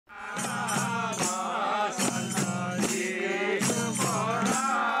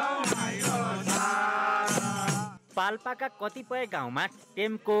पाल्पाका कतिपय गाउँमा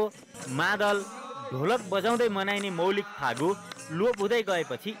टेम्को, मादल, ढोलक बजाउँदै मनाइने मौलिक फागु लोप हुँदै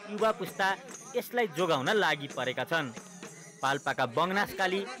गएपछि युवा पुस्ता यसलाई जोगाउन लागि परेका छन्। पाल्पाका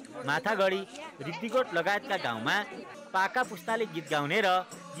बङ्नासकाली, माथागढी, रिब्दीकोट लगायतका गाउँमा पाका पुस्ताले गीत गाउने र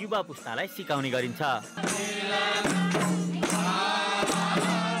युवा पुस्तालाई सिकाउने गरिन्छ।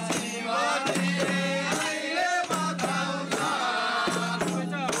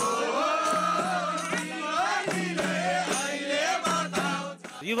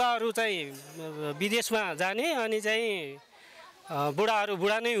 युवाहरू चाहिँ विदेशमा जाने अनि चाहिँ बुढाहरू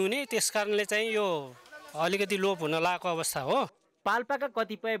बुढा नै हुने, त्यसकारणले चाहिँ यो अलिकति लोप हुन लागेको अवस्था हो। पाल्पाका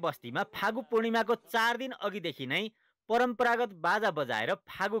कतिपय बस्तीमा फागु पूर्णिमाको 4 दिन अघिदेखि नै परम्परागत बाजा बजाएर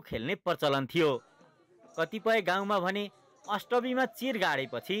फागु खेल्ने प्रचलन थियो। कतिपय गाउँमा भने अष्टमीमा चिर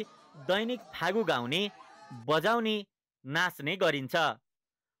गाडेपछि दैनिक फागु गाउने, बजाउने, नाच्ने गरिन्छ।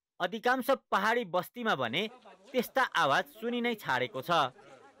 अधिकांश पहाडी बस्तीमा भने त्यस्ता आवाज सुनि नै छाडेको छ।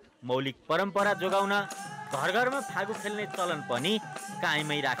 मौलिक परम्परा जोगाउन घर घरमा फागु खेल्ने चलन पनि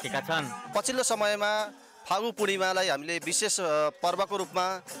कायमै राखेका छन्। पछिल्लो समयमा फागु पूर्णिमालाई हामीले विशेष पर्वको रूपमा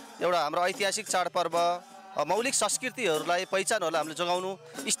एउटा हाम्रो ऐतिहासिक चाडपर्व, मौलिक संस्कृतिहरूलाई पहिचानहरूलाई हामीले जोगाउनु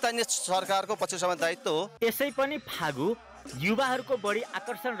स्थानीय सरकारको पछिल्लो समय दायित्व हो। यसै पनि फागु युवाहरूको बढी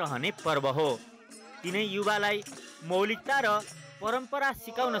आकर्षण रहने पर्व हो। तिनै युवालाई मौलिकता र परम्परा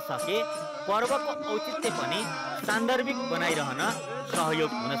सिकाउन सके पर्वको औचित्य पनि सान्दर्भिक बनाइरहन सहयोग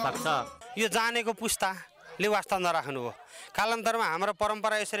हुन सक्छ। यो जानेको पुस्ताले वास्ता नराख्नु हो। कालान्तरमा हाम्रो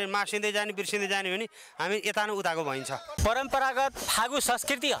परम्परा यसरी मासिँदै जाने, बिर्सिँदै जाने भने हामी यता न उताको भइन्छ। परम्परागत फागु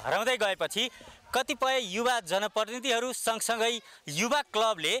संस्कृति हराउँदै गएपछि कतिपय युवा जनप्रतिनिधिहरू सँगसँगै युवा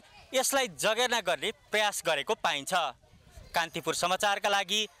क्लबले यसलाई जगेर्ना गर्ने प्रयास गरेको पाइन्छ। कान्तिपुर समाचारका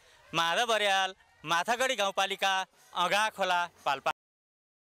लागि माधव बर्याल, माथागढी गाउँपालिका, अगाखोला, पाल्पा।